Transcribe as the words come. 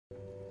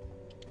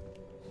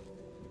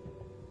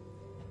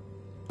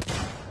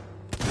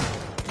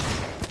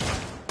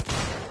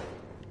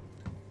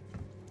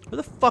Where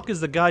the fuck is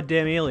the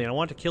goddamn alien? I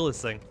want to kill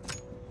this thing.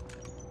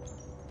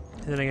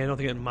 And then again,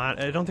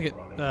 I don't think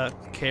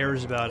it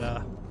cares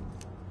about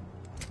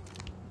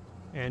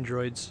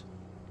androids.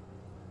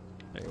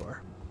 There you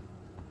are.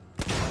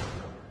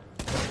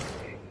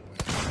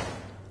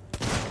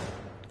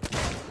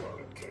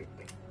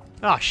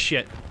 Ah,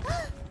 shit.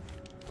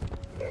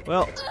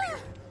 Well,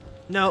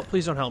 no,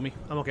 please don't help me.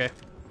 I'm okay.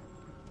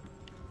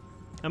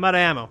 I'm out of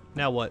ammo.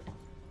 Now what?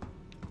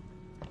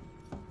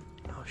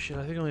 Oh shit,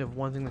 I think I only have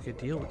one thing that could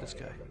deal with this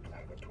guy.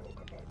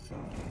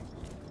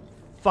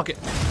 Fuck it.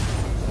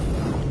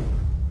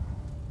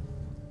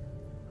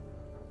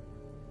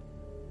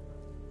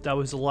 That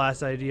was the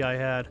last idea I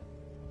had.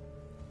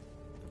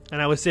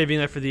 And I was saving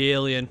that for the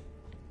alien.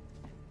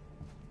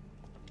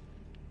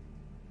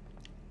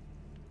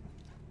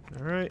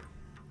 Alright.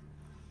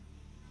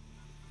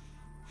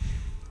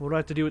 What do I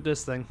have to do with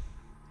this thing?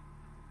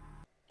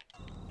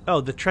 Oh,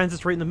 the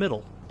transit's right in the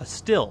middle. A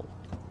still.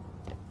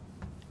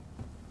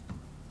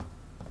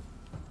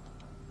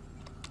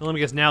 Well, let me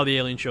guess, now the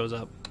alien shows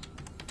up.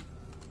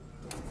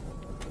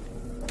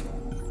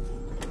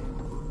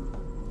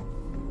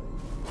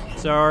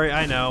 Sorry,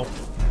 I know.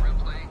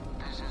 Ripley,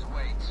 this is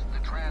Waits. The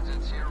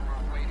transit's here.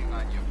 We're waiting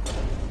on you.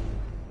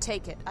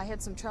 Take it. I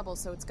had some trouble,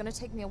 so it's gonna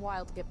take me a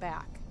while to get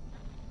back.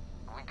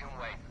 We can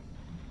wait.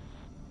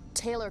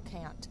 Taylor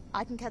can't.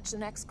 I can catch the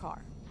next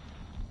car.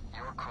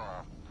 Your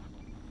call.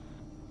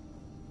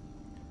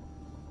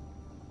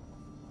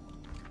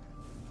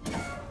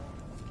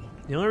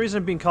 The only reason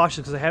I'm being cautious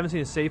is because I haven't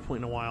seen a save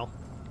point in a while.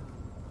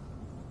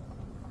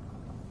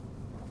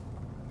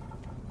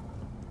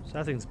 So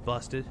that thing's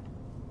busted.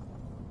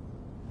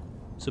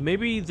 So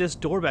maybe this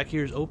door back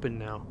here is open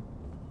now.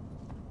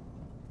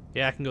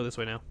 Yeah, I can go this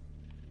way now.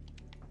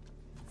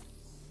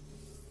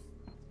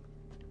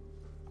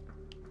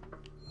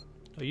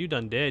 Oh, you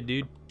done dead,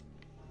 dude.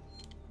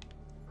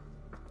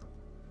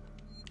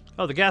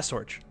 Oh, the gas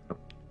torch.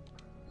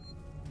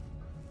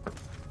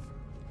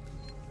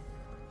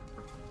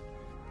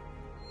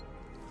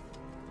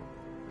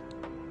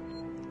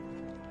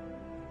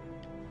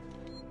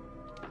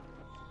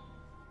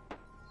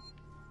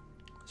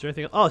 Is there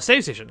anything? Oh,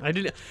 save station.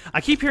 I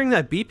keep hearing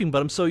that beeping,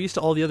 but I'm so used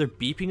to all the other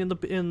beeping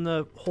in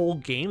the whole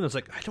game. I was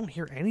like, I don't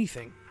hear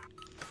anything.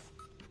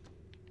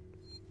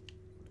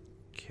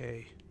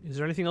 Okay. Is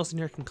there anything else in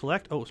here I can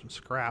collect? Oh, some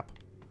scrap.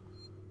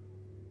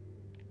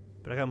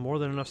 But I got more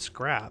than enough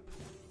scrap.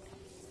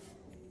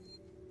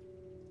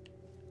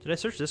 Did I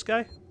search this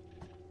guy?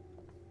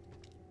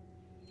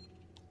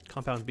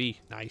 Compound B.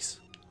 Nice.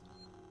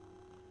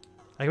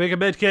 I can make a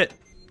med kit.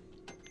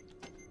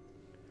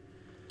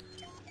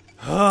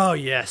 Oh,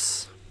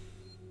 yes.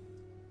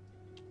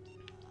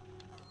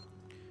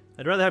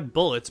 I'd rather have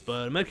bullets,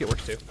 but a medkit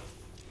works too.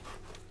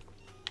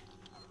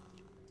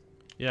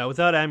 Yeah,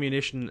 without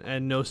ammunition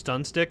and no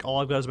stun stick,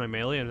 all I've got is my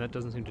melee, and that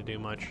doesn't seem to do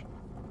much.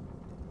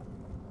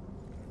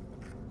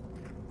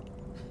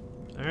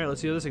 Alright,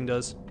 let's see what this thing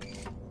does.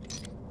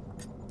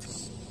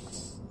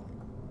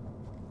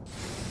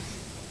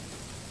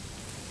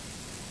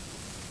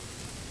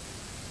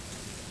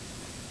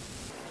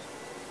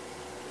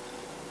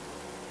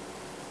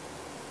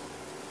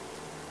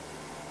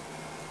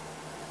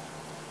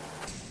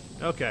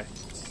 Okay.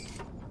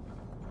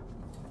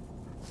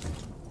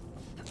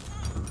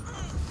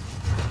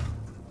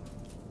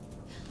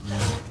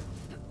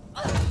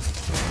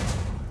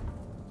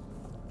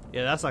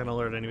 Yeah, that's not gonna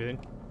alert anything.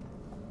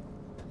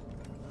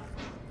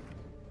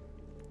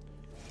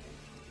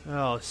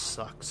 Oh, it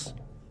sucks.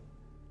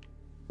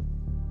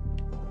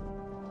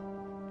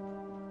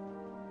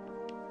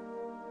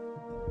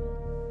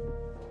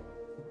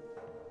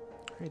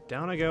 Alright,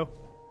 down I go.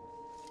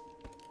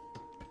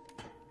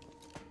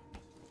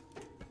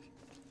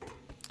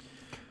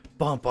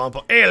 Bump, bump,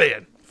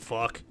 alien!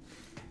 Fuck.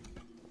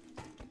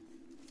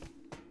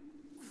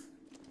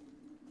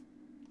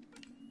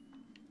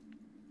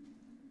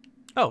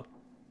 Oh.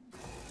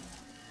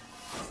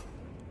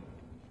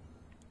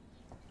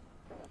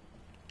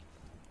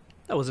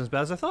 That wasn't as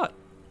bad as I thought.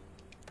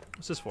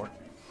 What's this for?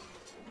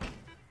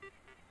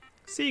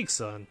 Sieg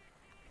Sun.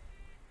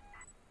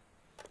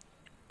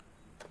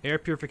 Air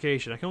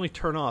purification. I can only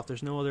turn off.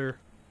 There's no other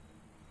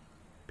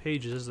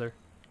pages, is there?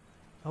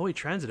 Oh wait,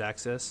 transit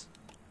access.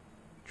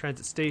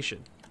 Transit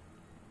station.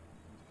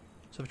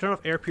 So if I turn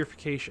off air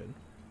purification,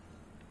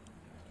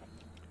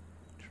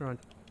 turn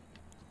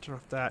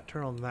off that,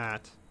 turn on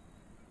that.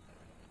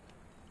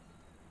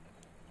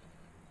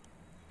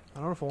 I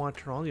don't know if I want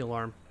to turn on the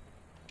alarm.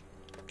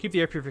 Keep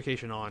the air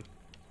purification on.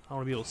 I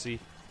want to be able to see.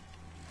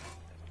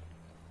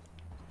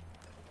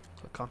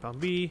 So compound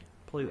B,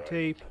 play the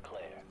tape.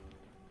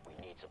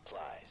 We need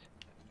supplies.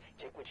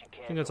 Take what you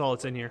can. I think that's all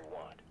that's in here.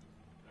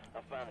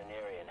 I found an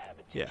area in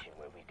habitation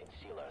where we can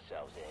seal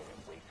ourselves in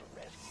and wait for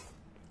rescue.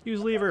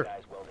 Use lever.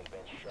 Guys welding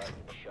vents shut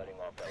and shutting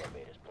off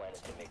elevators, planning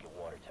to make it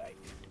watertight.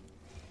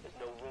 There's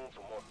no room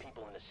for more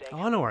people in the Oh,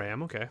 sanctuary. I know where I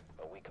am. Okay.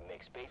 But we can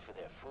make space for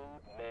their food,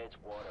 meds,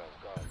 water,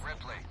 and guns.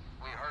 Ripley,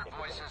 we heard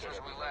voices as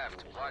we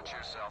left. Watch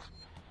yourself.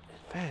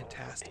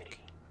 Fantastic.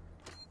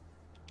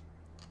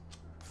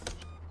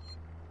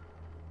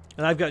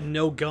 And I've got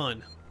no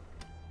gun.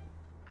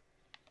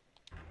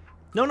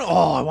 No, no.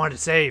 Oh, I wanted to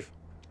save.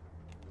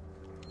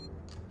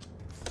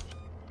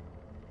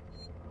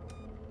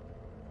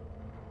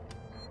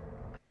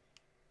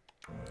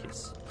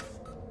 Yes.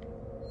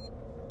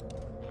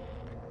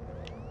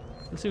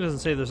 This thing doesn't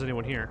say there's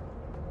anyone here.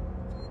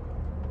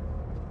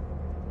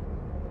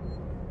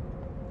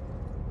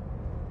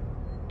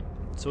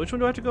 So which one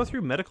do I have to go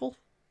through? Medical?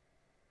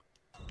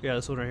 Yeah,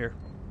 this one right here.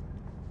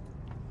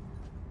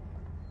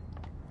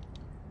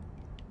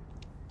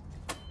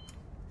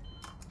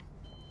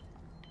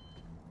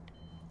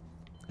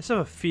 I just have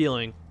a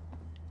feeling.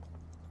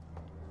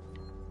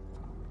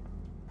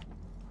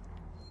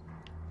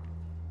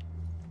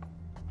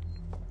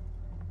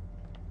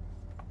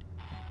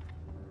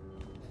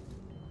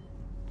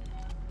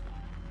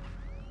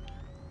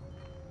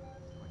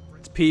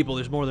 It's people,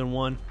 there's more than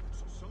one.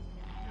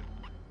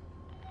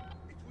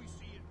 If we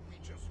see it, we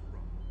just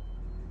run.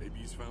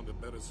 Maybe he's found a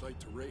better site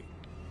to raid.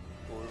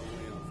 Or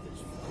only off this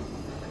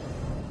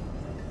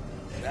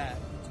That,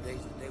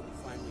 today's the day we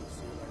finally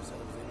seal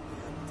ourselves into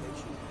the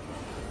habitation.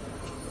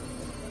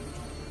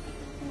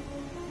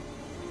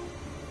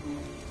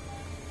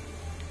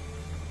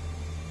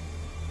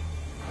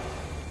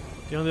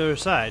 Get on the other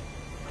side.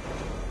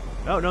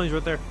 Oh, no, he's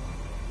right there.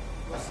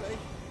 We'll say,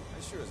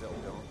 I sure as hell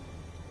don't.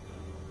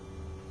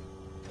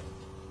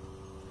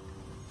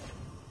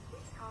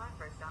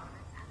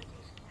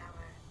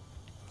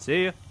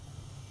 See ya.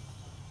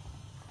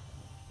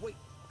 Wait,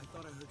 I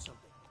thought I heard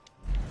something.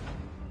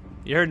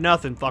 You heard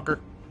nothing, fucker.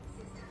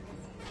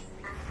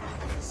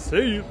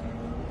 See you.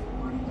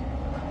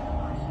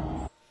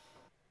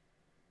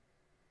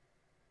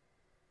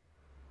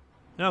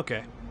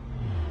 Okay.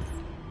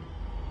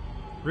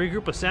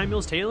 Regroup with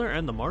Samuels, Taylor,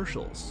 and the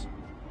Marshals.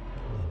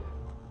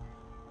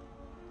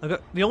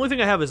 The only thing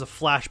I have is a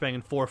flashbang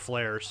and 4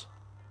 flares.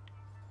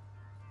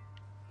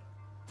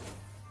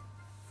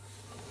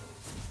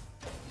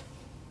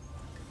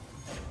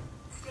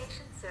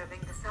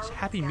 There's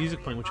happy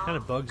music playing, which kind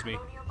of bugs me.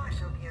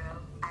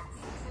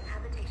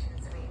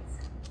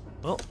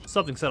 Well,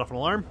 something set off an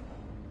alarm.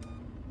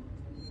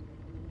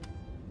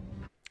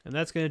 And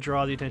that's going to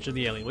draw the attention of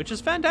the alien, which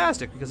is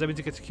fantastic, because that means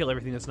it gets to kill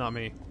everything that's not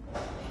me.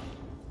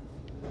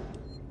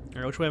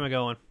 Alright, which way am I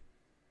going?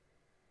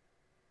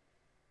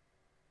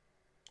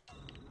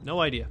 No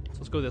idea. So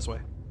let's go this way.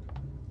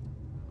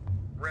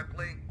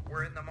 Ripley,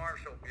 we're in the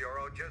Marshal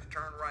Bureau. Just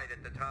turn right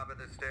at the top of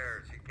the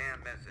stairs. You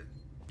can't miss it.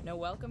 No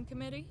welcome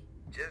committee?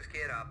 Just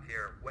get up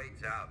here.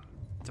 Wait's out.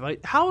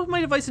 How is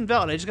my device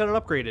invalid? I just got it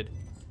upgraded.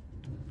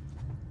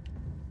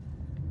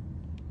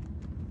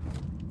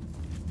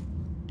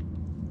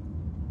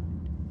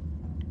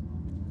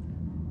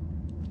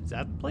 Is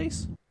that the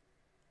place?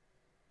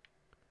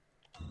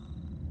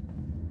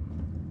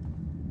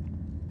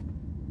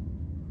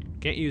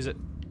 Can't use it.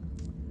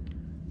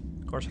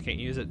 Of course I can't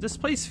use it. This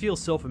place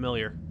feels so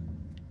familiar.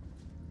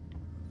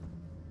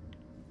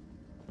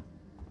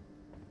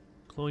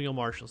 Colonial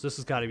Marshals. This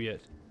has got to be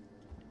it.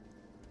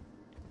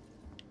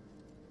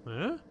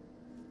 Huh?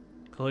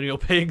 Colonial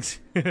Pigs.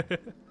 Beep,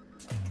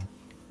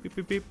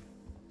 beep, beep.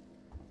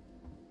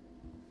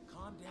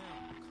 Calm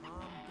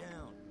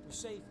down. We're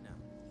safe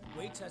now.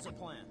 Waits has a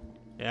plan.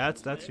 Yeah,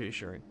 that's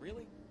reassuring.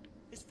 Really?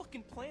 His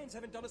fucking plans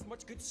haven't done us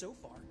much good so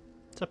far.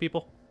 What's up,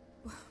 people?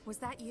 Was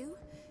that you?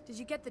 Did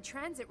you get the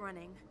transit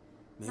running?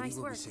 Maybe Nice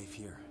we'll work. be safe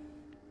here.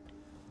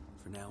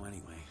 For now,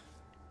 anyway.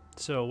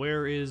 So,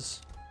 where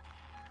is...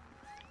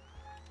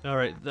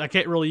 Alright, I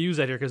can't really use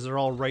that here because they're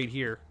all right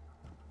here.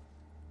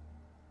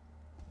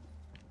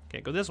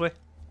 Can't go this way.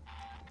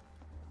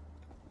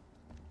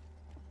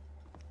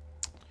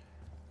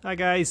 Hi,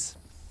 guys.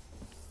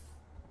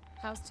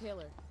 How's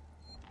Taylor?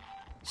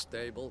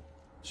 Stable.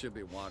 Should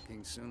be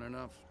walking soon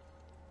enough.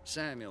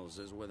 Samuels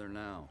is with her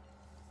now.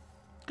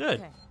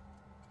 Good. Okay.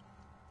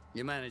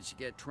 You managed to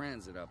get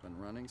transit up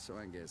and running, so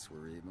I guess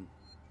we're even.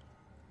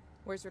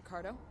 Where's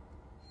Ricardo?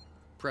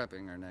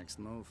 Prepping our next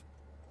move.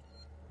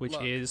 Which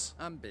Look, is...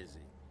 I'm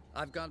busy.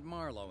 I've got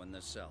Marlowe in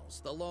the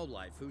cells, the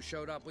lowlife who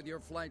showed up with your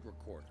flight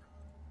recorder.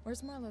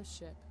 Where's Marlowe's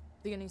ship?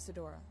 The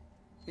Anisadora.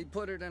 He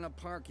put it in a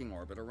parking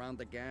orbit around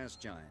the gas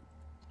giant.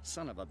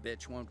 Son of a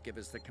bitch won't give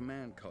us the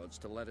command codes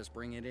to let us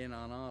bring it in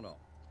on auto.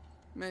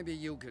 Maybe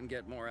you can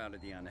get more out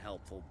of the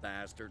unhelpful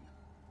bastard.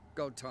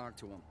 Go talk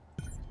to him.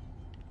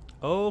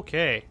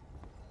 Okay.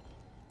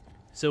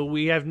 So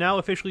we have now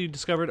officially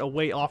discovered a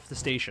way off the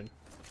station.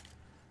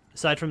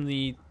 Aside from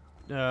the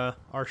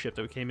our ship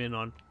that we came in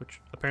on, which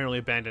apparently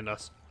abandoned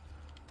us.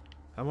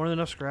 Have more than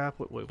enough scrap.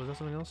 Wait, was that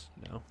something else?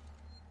 No.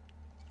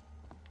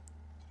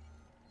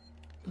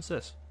 What's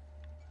this?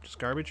 Just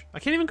garbage? I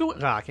can't even go...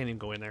 I can't even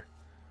go in there.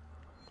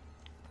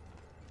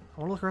 I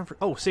want to look around for...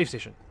 Oh, safe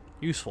station.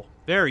 Useful.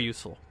 Very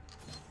useful.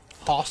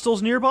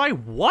 Hostiles nearby?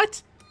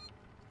 What?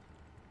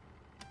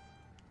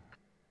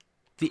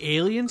 The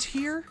aliens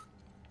here?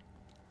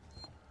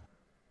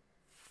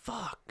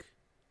 Fuck.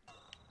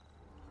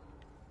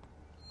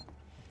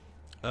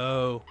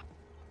 Oh.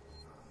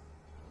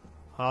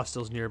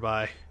 Hostiles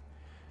nearby.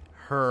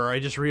 Her. I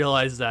just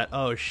realized that.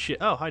 Oh, shit.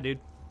 Oh, hi, dude.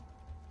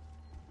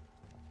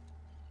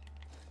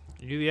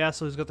 you the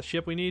asshole who's got the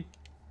ship we need?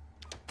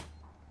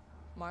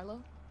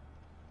 Marlowe?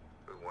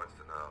 Who wants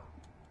to know?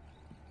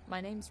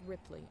 My name's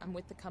Ripley. I'm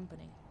with the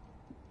company.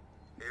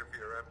 Here for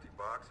your empty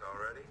box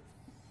already?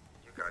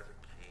 You guys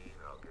are keen,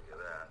 I'll give you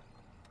that.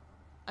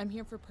 I'm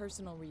here for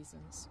personal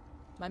reasons.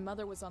 My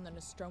mother was on the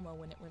Nostromo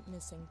when it went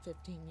missing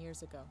 15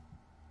 years ago.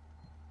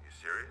 You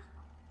serious?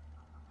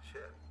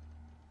 Shit.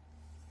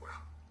 Well.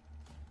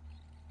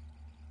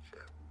 Shit.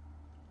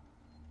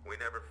 We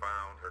never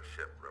found her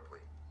ship, Ripley.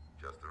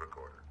 Just the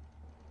recorder.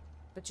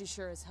 But you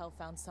sure as hell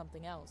found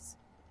something else.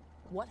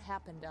 What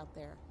happened out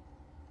there?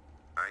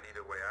 I need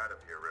a way out of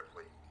here,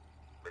 Ripley.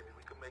 Maybe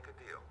we can make a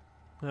deal.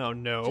 Oh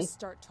no. Just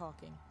start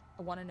talking.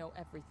 I want to know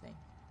everything.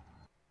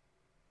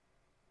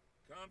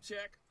 Com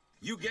check.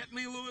 You get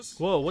me, Lewis?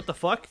 Whoa, what the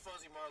fuck?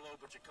 Fuzzy Marlowe,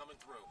 but you're coming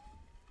through.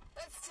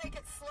 Let's take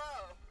it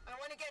slow. I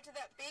want to get to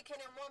that beacon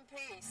in one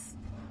piece.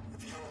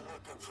 If you're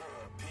looking for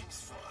a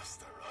piece,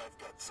 Foster, I've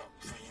got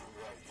something for you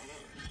right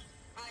here.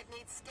 I'd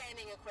need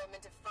scanning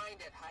equipment to find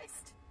it,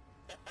 Heist.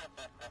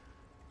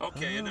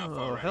 Okay, enough Oh,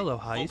 already. hello,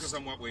 Heist. Focus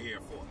on what we're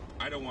here for.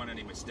 I don't want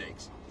any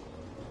mistakes.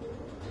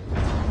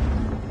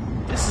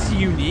 This is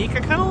unique. I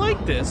kind of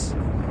like this.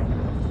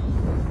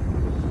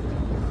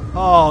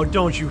 Oh,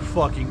 don't you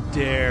fucking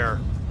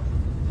dare.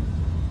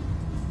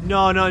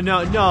 No, no,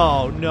 no,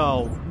 no,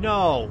 no,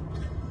 no,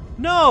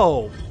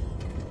 no!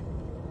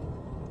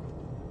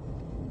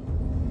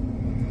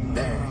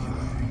 There you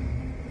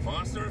are.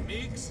 Foster,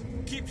 Meeks,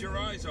 keep your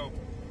eyes open.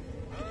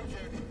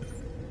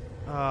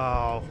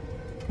 Oh.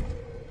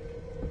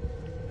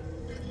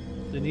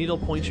 The needle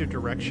points your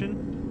direction?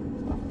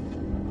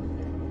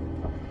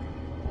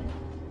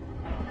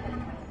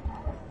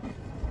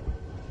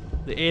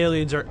 The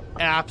aliens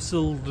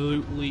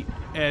absolutely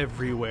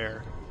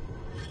everywhere.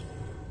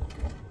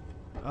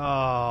 Oh,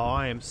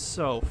 I am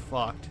so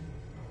fucked.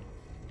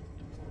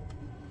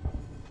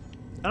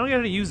 I don't get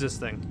how to use this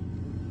thing.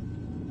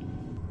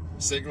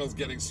 Signal's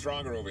getting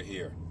stronger over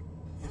here.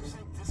 You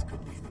think this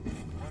could be the big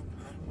one,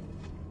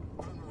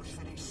 huh? Almost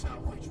finished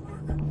salvage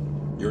worker.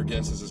 Your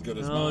guess is as good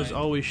as mine. There's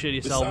always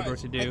shitty salvage work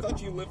to do. I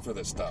thought you lived for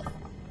this stuff.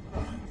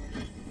 You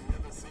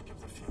never think of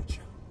the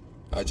future.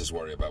 I just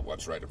worry about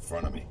what's right in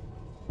front of me.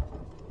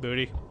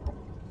 Booty.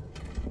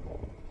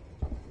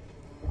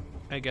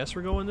 I guess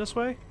we're going this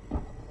way?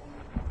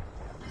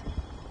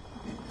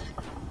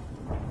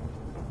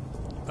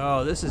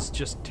 Oh, this is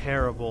just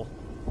terrible.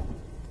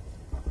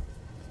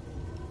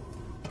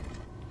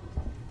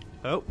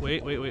 Oh,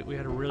 wait. We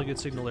had a really good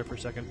signal there for a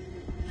second.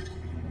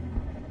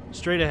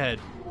 Straight ahead.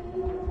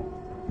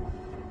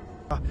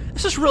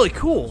 This is really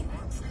cool.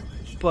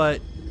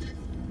 But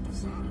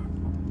They've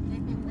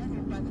been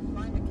weathered by the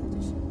climate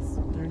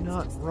conditions. they're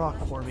not rock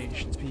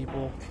formations,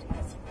 people.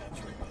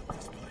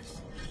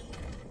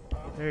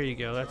 There you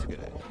go, that's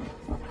good.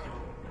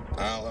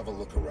 I'll have a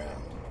look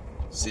around.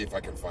 See if I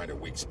can find a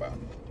weak spot.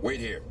 Wait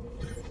here.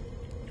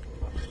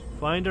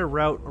 Find a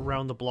route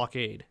around the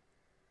blockade.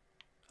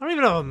 I don't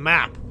even have a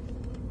map.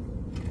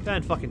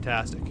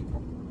 Fan-fucking-tastic.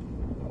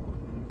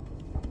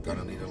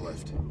 Gonna need a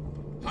lift.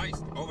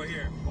 Heist, over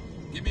here.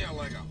 Give me a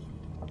leg up.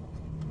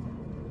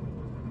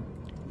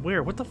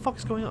 Where? What the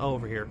fuck's going on? Oh,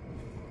 over here.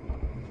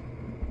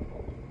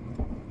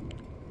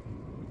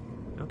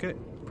 Okay.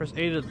 Press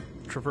A to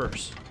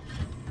traverse.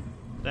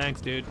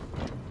 Thanks, dude.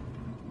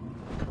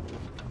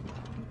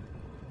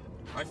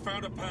 I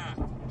found a path.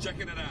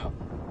 Checking it out.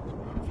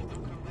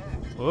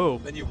 Whoa.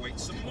 Then you wait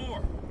some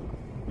more.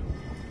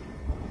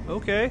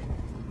 Okay.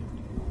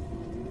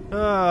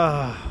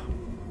 I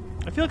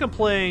feel like I'm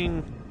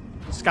playing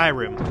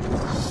Skyrim.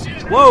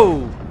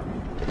 Whoa!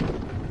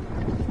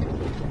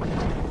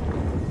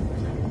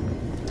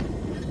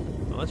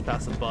 Oh, let's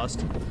pass the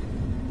bust.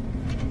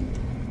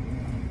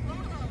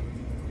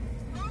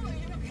 Marlowe,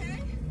 you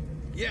okay?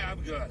 Yeah,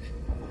 I'm good.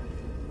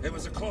 It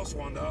was a close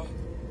one, though.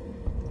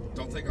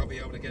 Don't think I'll be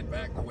able to get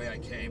back the way I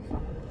came.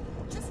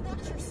 Just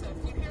watch yourself,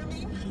 you hear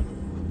me?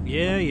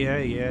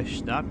 Yeah.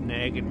 Stop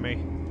nagging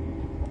me.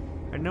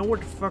 I know what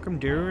the fuck I'm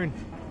doing.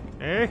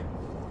 Eh?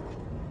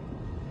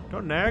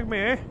 Don't nag me,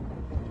 eh?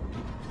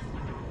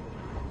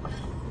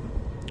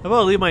 I'm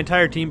gonna leave my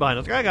entire team behind. I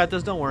was like, I got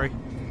this, don't worry.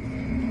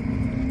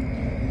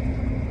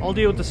 I'll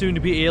deal with the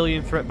soon-to-be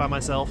alien threat by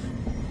myself.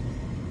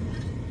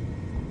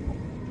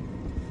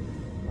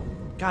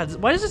 God,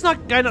 why does this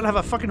guy not have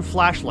a fucking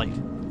flashlight?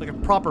 Like a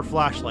proper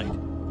flashlight.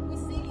 We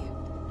see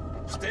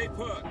you. Stay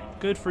put.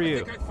 Good for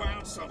you. I think I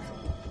found something.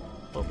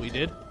 What we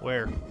did?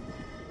 Where?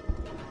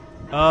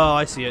 Oh,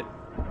 I see it.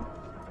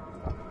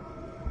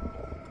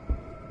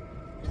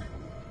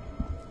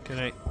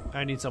 Can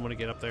I need someone to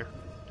get up there.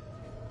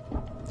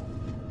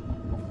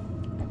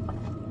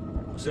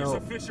 There's So,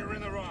 a fissure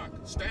in the rock.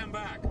 Stand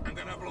back. I'm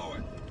gonna blow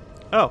it.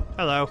 oh,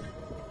 hello.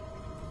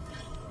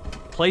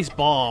 Place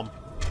bomb.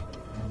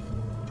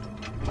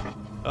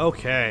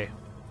 Okay.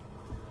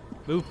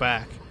 Move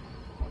back.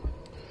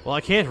 Well,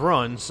 I can't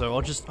run, so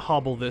I'll just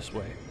hobble this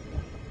way.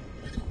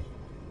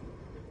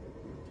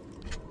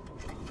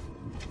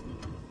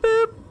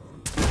 Boop.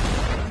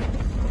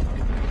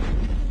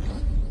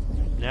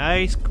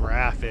 Nice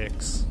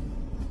graphics.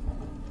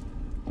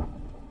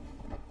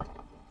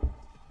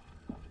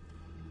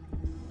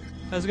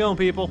 How's it going,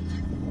 people?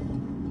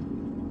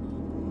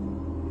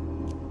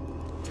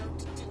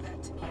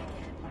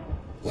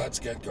 Let's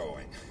get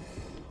going.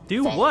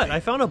 Do Follow what? me. I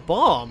found a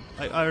bomb.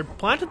 I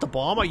planted the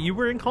bomb. You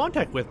were in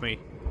contact with me.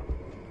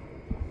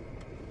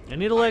 I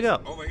need a leg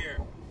up. Over here.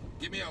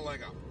 Give me a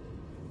leg up.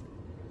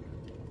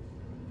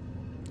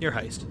 You're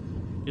Heist.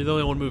 You're the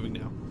only one moving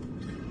now.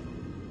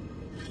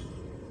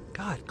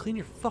 God, clean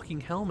your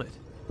fucking helmet.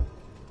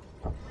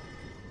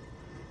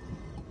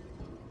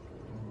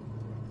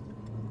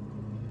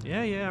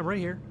 Yeah, I'm right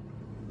here.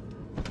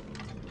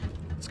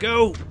 Let's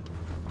go!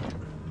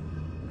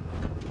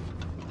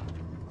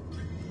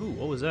 Ooh,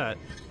 what was that?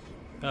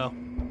 Oh,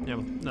 yeah,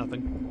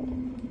 nothing.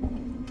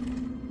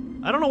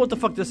 I don't know what the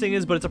fuck this thing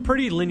is, but it's a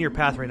pretty linear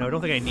path right now. I don't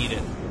think I need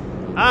it.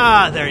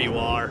 Ah, there you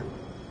are.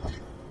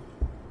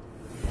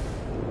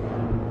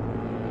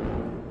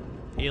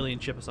 Alien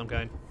ship of some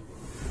kind.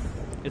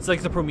 It's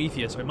like the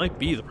Prometheus, or it might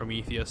be the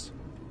Prometheus.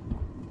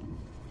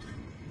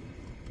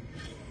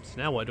 So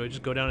now what? Do I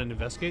just go down and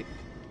investigate?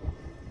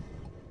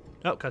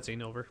 Oh,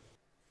 cutscene over.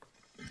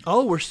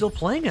 Oh, we're still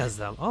playing as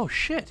them. Oh,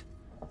 shit.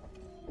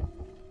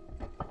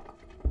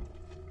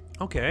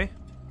 Okay.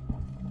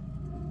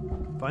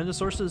 Find the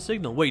source of the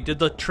signal. Wait, did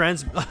the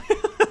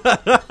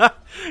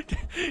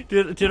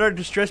did our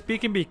distress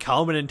beacon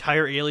become an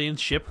entire alien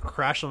ship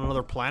crash on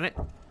another planet?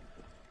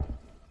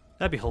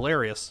 That'd be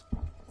hilarious.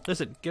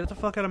 Listen, get the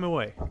fuck out of my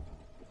way.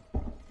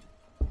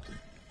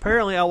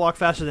 Apparently I'll walk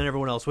faster than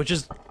everyone else, which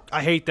is...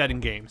 I hate that in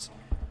games.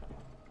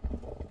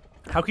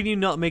 How can you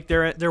not make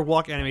their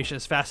walk animation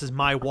as fast as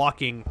my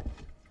walking?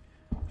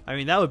 I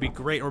mean, that would be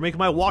great. Or make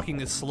my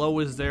walking as slow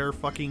as their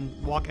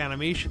fucking walk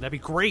animation. That'd be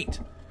great.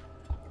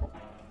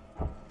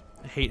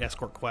 I hate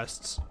escort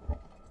quests.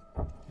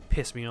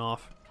 Piss me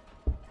off.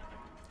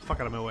 Fuck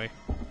out of my way.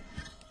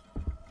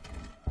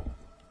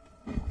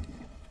 I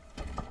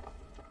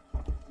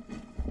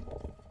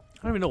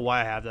don't even know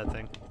why I have that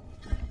thing.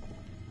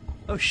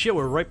 Oh shit,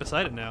 we're right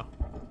beside it now.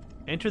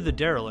 Enter the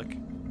derelict.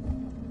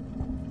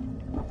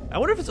 I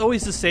wonder if it's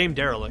always the same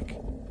derelict.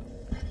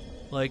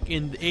 Like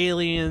in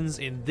Aliens,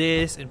 in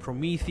this, in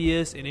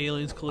Prometheus, in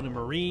Aliens Collision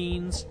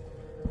Marines.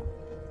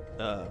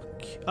 Oh,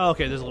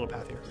 okay, there's a little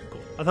path here.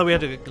 Cool. I thought we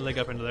had to leg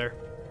up into there.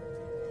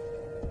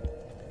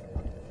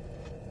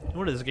 No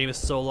wonder this game is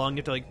so long, you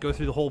have to like go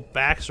through the whole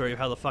backstory of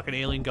how the fucking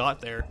alien got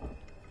there.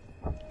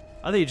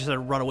 I think you just had to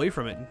run away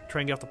from it and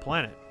try and get off the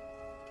planet.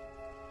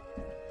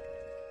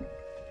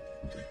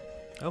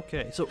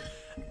 Okay, so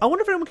I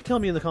wonder if anyone can tell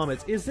me in the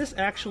comments, is this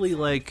actually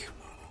like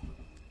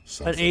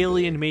an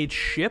alien-made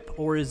ship,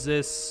 or is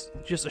this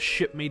just a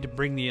ship made to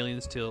bring the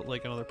aliens to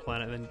like another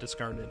planet and then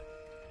discarded?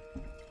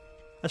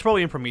 That's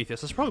probably in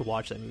Prometheus. I should probably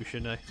watch that movie,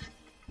 shouldn't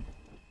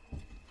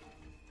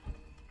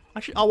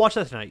I? I'll watch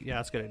that tonight. Yeah,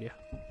 that's a good idea.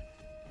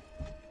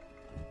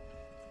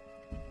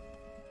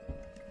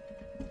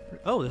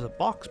 Oh, there's a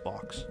box.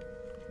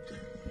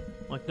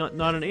 Like not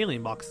an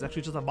alien box. It's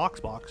actually just a box.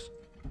 There's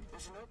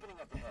an opening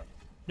up ahead.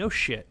 No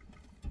shit.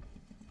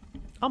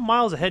 I'm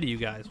miles ahead of you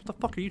guys. What the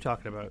fuck are you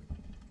talking about?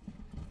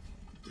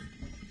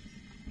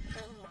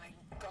 Oh my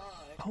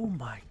god. Oh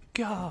my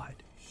god.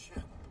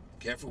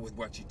 Careful with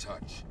what you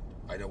touch.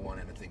 I don't want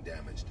anything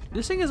damaged.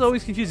 This thing is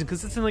always confusing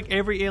because it's in like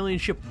every alien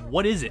ship.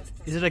 What is it?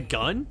 Is it a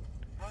gun?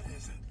 What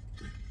is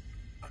it?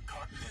 A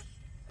cockpit?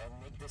 And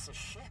make this a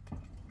ship.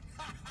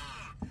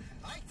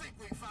 I think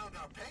we found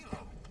our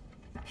payload.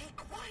 Hey,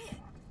 quiet.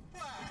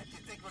 What? You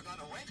think we're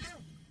gonna wake him?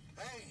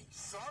 Hey,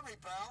 sorry,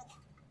 pal.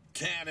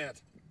 Can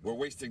it? We're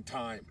wasting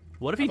time.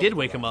 What if he did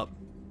wake him up?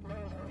 No,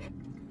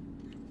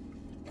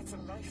 it's a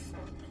life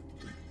form.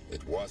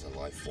 It was a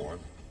life form.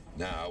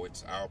 Now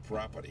it's our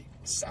property.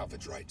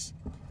 Salvage rights.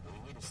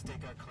 We need to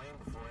stake our claim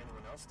before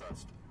anyone else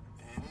does.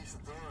 And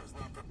Isadora is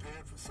not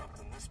prepared for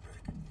something this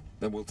big.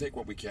 Then we'll take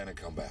what we can and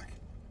come back.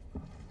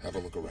 Have a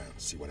look around,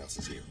 see what else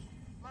is here.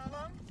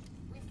 Marlon,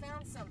 we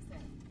found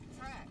something.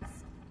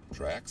 Tracks.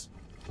 Tracks?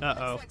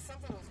 Uh-oh. Looks like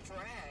something was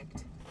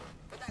dragged.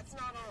 But that's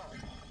not all.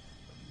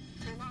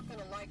 You're not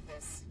gonna like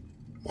this.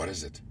 What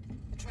is it?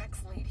 The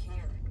tracks lead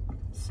here.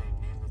 Same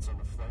name that's on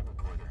the flight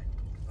recorder.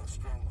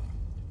 Nostromo.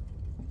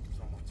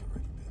 Someone's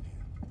already been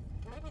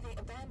here. Maybe they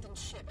abandoned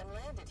ship and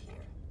landed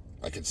here.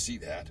 I can see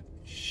that.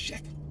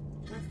 Shit.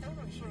 If they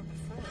were here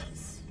before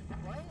us,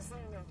 why is there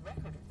no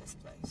record of this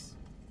place?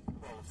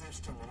 Well, if they're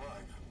still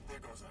alive, there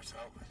goes our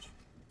salvage.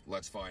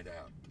 Let's find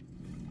out.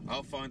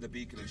 I'll find the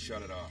beacon and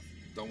shut it off.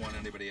 Don't want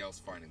anybody else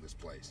finding this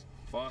place.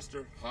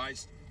 Foster,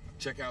 Heist,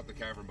 check out the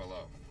cavern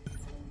below.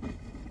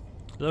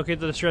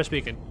 Locate the distress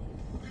beacon.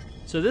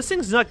 So this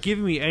thing's not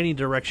giving me any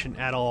direction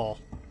at all.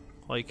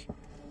 Like...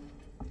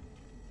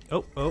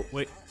 Oh,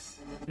 wait.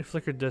 It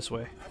flickered this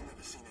way. I've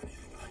never seen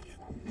anything like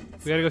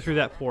it. We gotta go through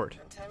that port.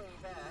 I'm telling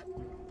you that.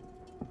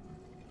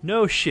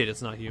 No shit,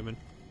 it's not human.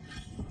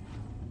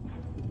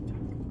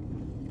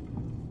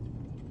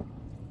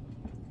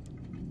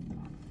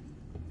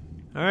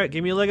 Alright,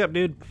 give me a leg up,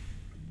 dude.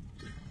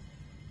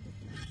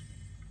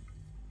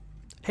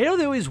 Hey, how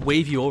they always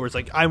wave you over. It's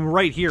like, I'm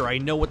right here. I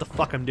know what the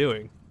fuck I'm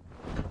doing.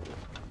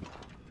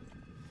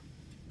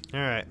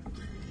 Alright.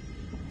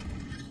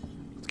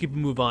 Let's keep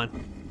and move on.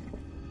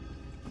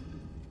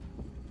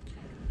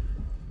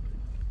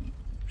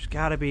 There's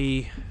gotta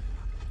be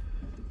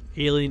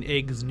alien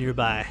eggs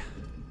nearby.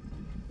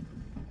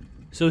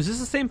 So is this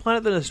the same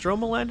planet that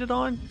Nostromo landed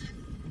on?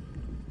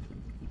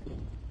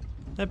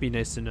 That'd be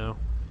nice to know.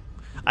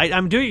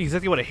 I'm doing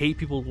exactly what I hate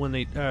people when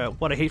they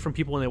what I hate from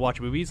people when they watch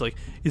movies. Like,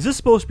 is this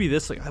supposed to be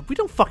this? Like, we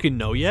don't fucking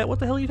know yet. What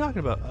the hell are you talking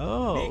about?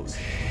 Oh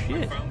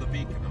shit! I found the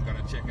beacon. I'm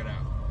gonna check it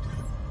out.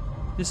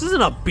 This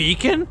isn't a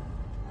beacon.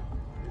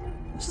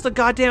 This is the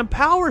goddamn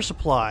power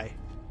supply.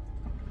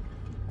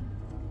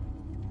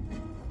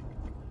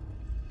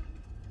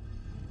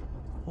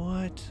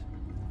 What?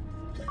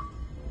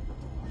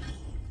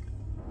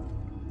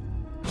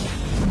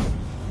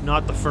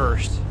 Not the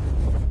first.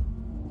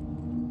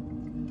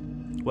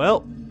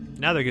 Well,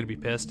 now they're gonna be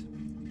pissed.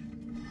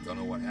 Don't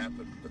know what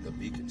happened, but the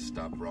beacon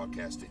stopped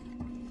broadcasting.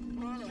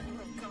 Marlo, you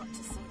have got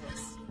to see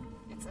this.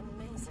 It's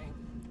amazing.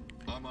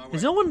 On my way.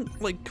 Does no one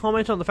like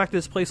comment on the fact that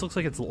this place looks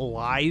like it's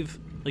alive?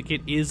 Like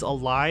it is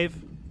alive?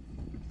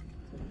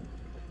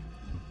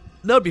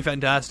 That would be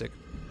fantastic.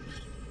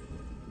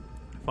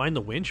 Find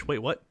the winch? Wait,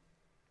 what?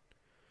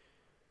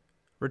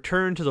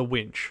 Return to the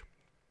winch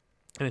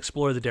and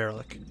explore the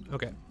derelict.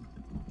 Okay.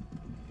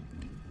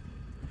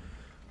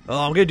 Oh,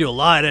 I'm gonna do a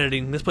lot of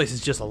editing. This place is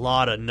just a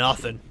lot of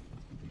nothing.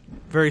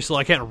 Very slow.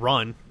 I can't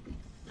run.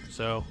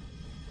 So.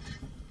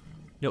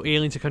 No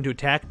aliens have come to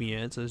attack me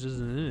yet, so it's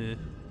just.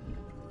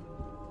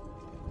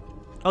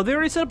 Oh, they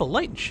already set up a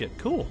light and shit.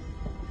 Cool.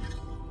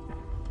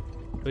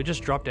 Do I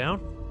just drop down?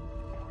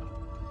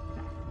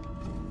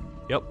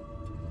 Yep.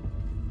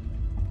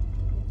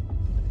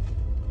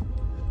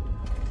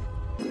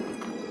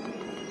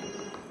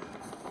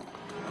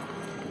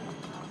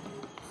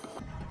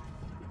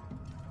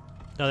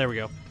 Oh, there we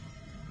go.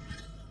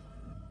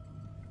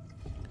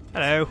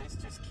 Hello. This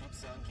just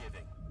keeps on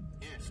giving.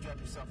 Here, strap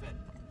yourself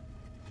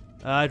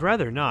in. I'd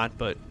rather not,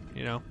 but,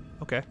 you know,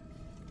 okay.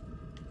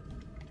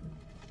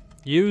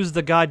 Use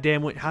the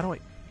goddamn winch. How do I...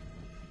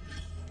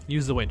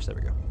 Use the winch. There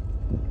we go.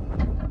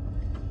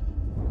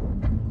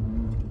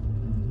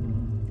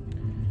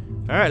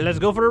 Alright, let's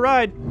go for a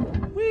ride.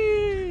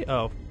 Whee!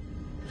 Oh.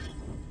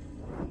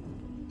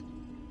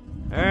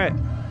 Alright.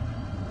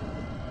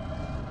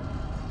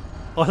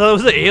 Oh, I thought it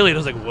was an alien. I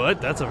was like,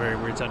 what? That's a very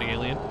weird sounding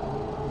alien.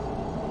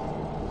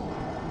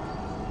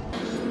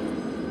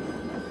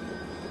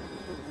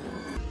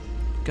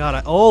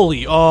 God,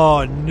 holy,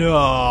 oh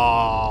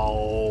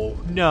no.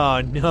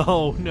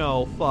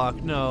 No,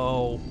 fuck,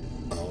 no.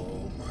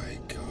 Oh my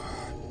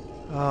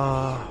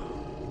god.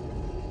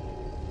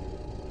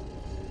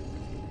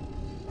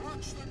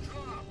 Watch the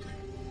drop.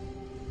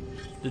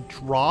 The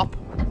drop?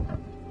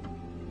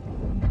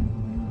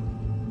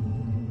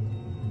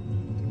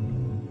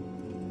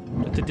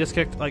 To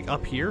disconnect, like,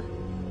 up here?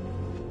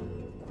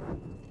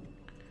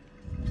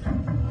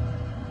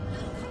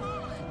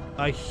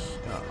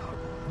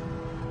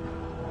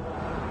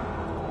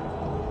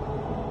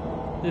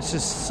 This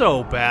is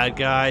so bad,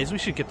 guys. We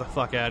should get the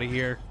fuck out of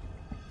here.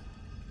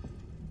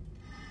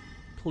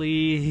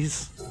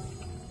 Please.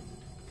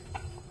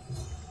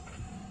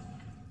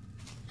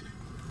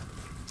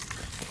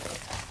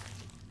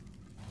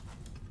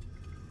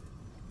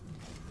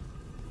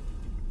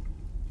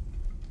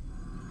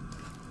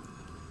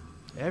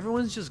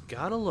 Everyone's just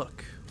gotta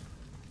look.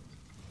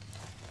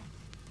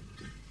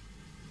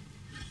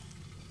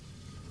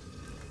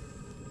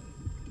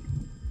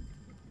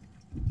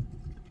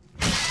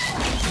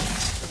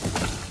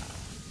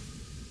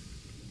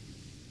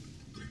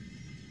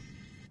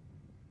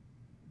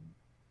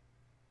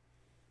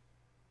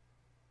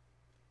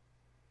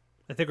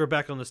 I think we're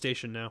back on the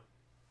station now.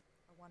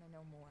 I want to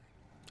know more.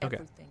 Okay.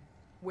 Everything.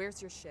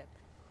 Where's your ship?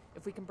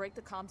 If we can break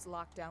the comms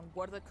lockdown,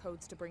 what are the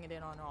codes to bring it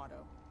in on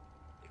auto?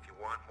 If you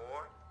want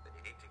more, then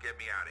you need to get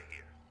me out of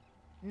here.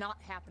 Not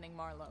happening,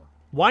 Marlo.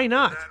 Why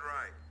not? Is that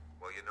right?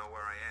 Well, you know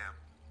where I am.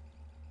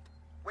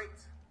 Wait,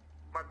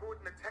 my board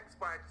in the tech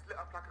spire just lit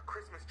up like a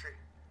Christmas tree.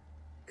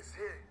 It's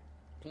here.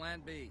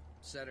 Plan B.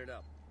 Set it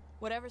up.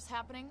 Whatever's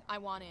happening, I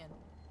want in.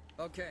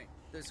 Okay,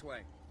 this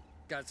way.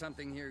 Got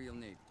something here you'll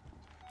need.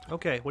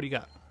 Okay, what do you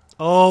got?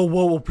 Oh,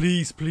 whoa,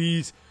 please,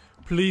 please.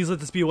 Please let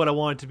this be what I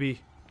want it to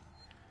be.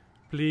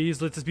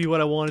 Please let this be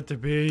what I want it to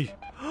be.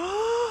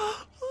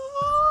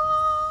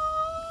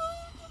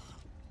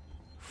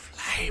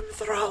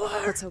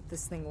 Flamethrower! Let's hope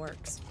this thing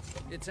works.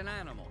 It's an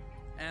animal.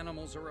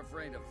 Animals are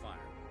afraid of fire.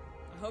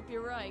 I hope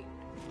you're right.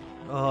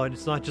 Oh, and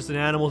it's not just an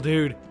animal,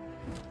 dude.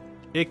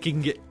 It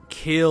can get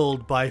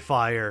killed by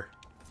fire.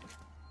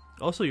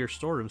 Also, your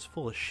storeroom's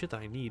full of shit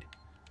that I need.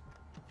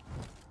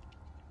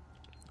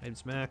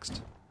 Items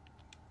maxed.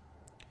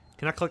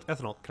 Can I collect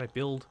ethanol? Can I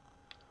build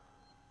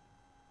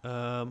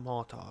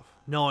Molotov?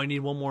 No, I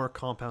need one more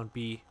compound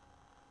B.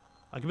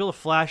 I can build a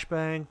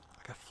flashbang.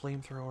 I got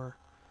flamethrower.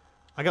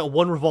 I got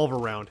one revolver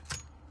round.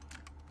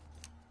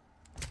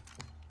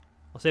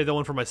 I'll save that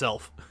one for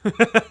myself.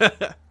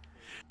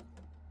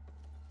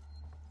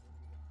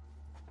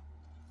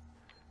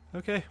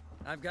 Okay.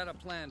 I've got a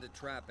plan to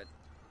trap it.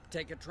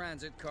 Take a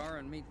transit car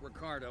and meet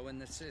Ricardo in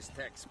the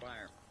Systech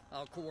Spire.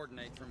 I'll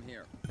coordinate from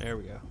here. There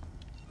we go.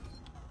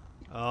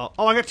 Oh,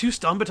 I got 2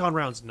 stun baton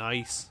rounds.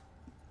 Nice.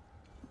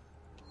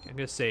 Okay, I'm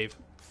gonna save.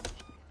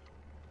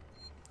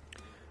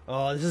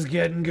 Oh, this is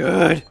getting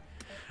good.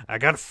 I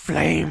got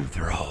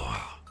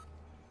flamethrower.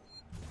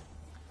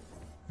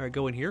 Alright,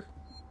 go in here.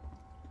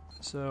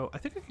 So, I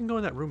think I can go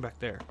in that room back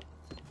there.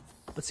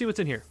 Let's see what's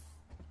in here.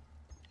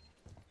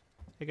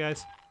 Hey,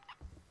 guys.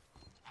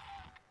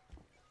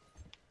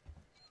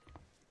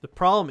 The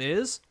problem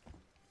is,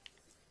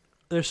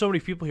 there's so many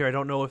people here, I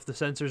don't know if the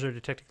sensors are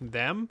detecting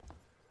them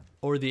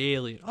or the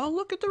alien. Oh,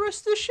 look at the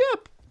rest of the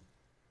ship!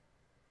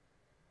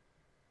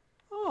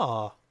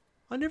 Oh,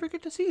 I never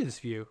get to see this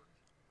view.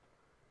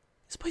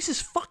 This place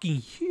is fucking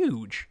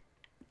huge.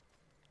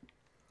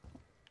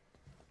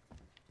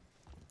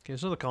 Okay,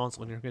 there's another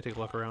console in here. I'm gonna take a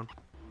look around.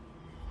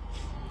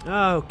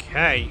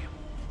 Okay.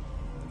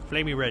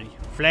 Flamey ready.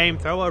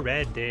 Flamethrower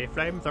ready.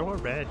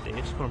 Flamethrower ready.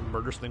 Just gonna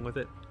murder something with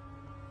it.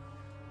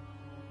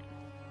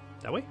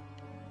 That way?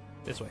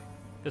 This way.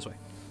 This way.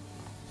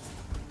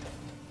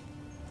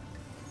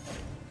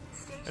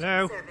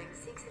 Hello?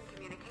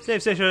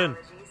 Save station!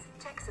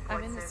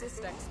 I'm in the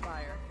Systex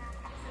fire.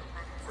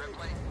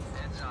 Ripley,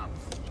 heads up.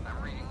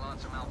 I'm reading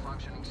lots of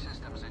malfunctioning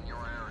systems in your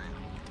area.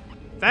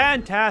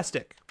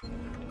 Fantastic!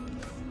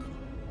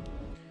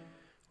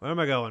 Where am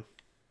I going?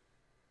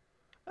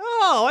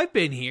 Oh, I've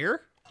been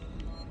here!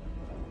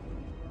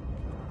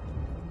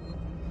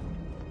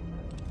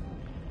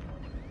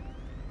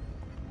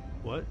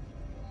 What?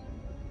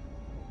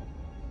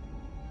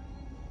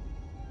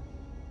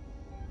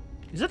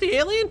 Is that the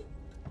alien?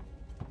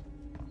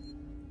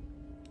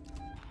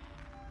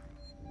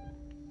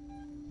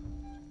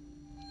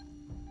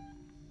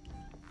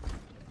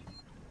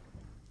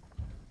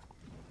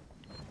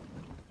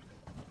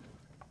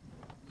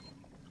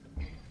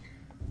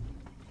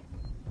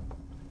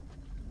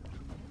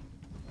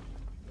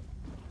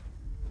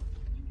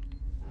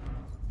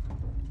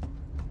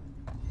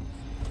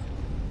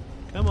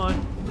 Come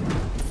on.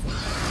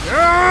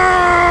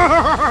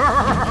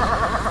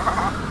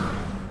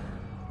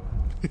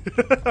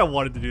 I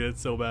wanted to do that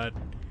so bad.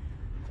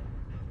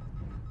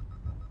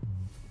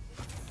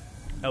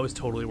 That was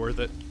totally worth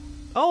it.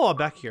 Oh, I'm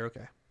back here.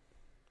 Okay.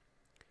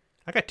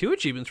 I got 2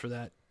 achievements for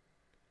that.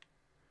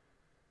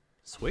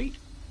 Sweet.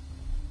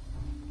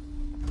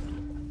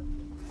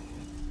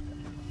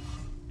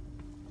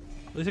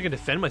 At least I can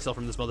defend myself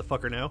from this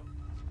motherfucker now.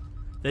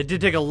 That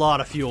did take a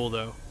lot of fuel,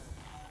 though.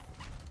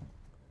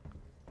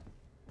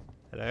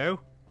 Hello?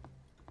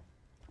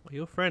 Well,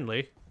 you're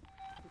friendly.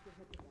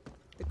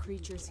 The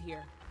creature's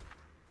here.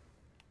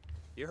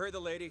 You heard the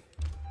lady.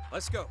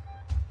 Let's go.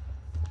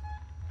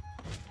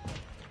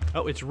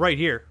 Oh, it's right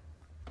here.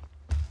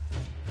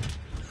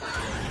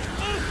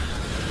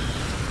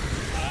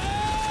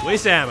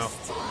 Waste ammo.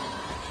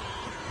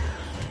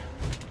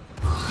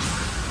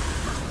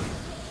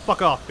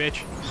 Fuck off,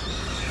 bitch.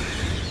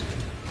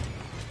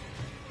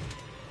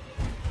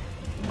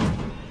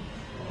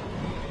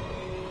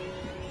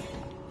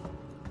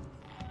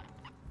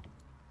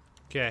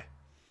 Okay.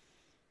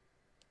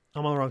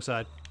 I'm on the wrong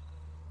side.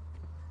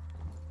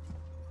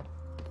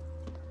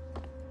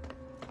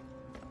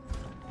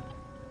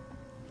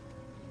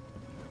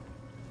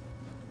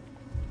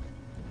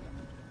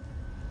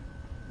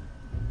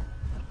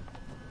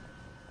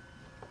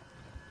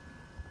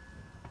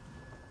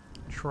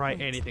 Try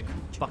anything.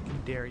 I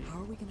fucking dare you. How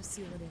are we gonna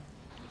seal it in?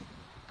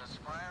 The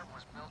spire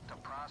was built to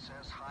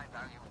process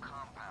high-value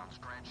compounds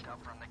dredged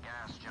up from the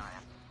gas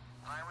giant.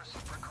 Piracy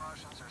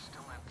precautions are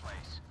still in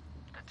place.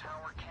 The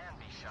tower can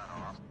be shut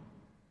off.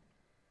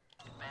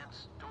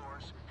 Vents,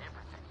 doors,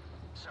 everything.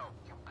 So,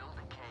 you build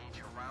a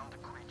cage around the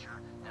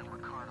creature, and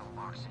Ricardo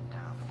locks it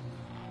down.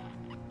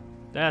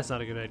 That's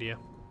not a good idea.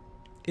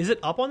 Is it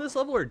up on this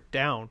level or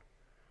down?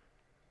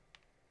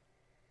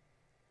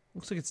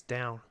 Looks like it's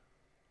down.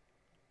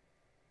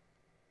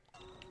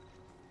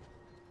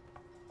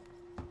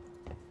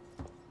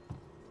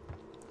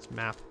 This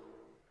map.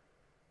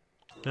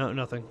 No,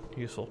 nothing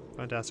useful.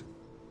 Fantastic.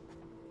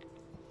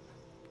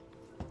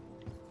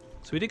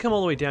 So we did come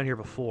all the way down here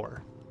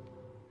before.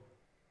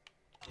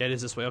 Yeah, it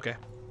is this way. Okay.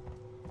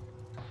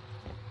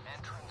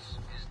 Entrance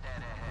is dead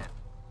ahead.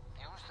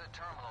 Use the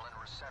terminal in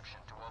reception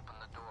to open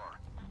the door.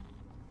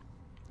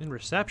 In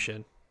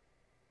reception?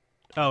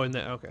 Oh, in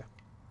the... Okay.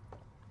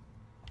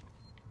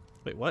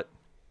 Wait, what?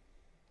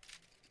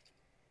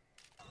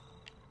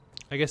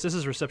 I guess this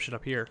is reception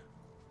up here.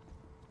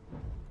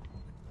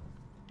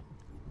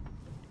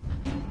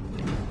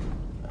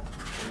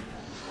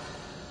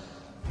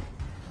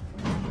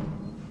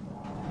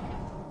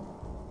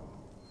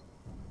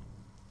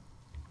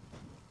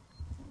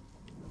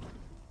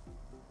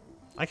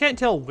 I can't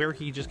tell where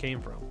he just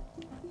came from.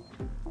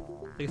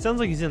 Like, it sounds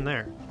like he's in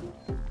there.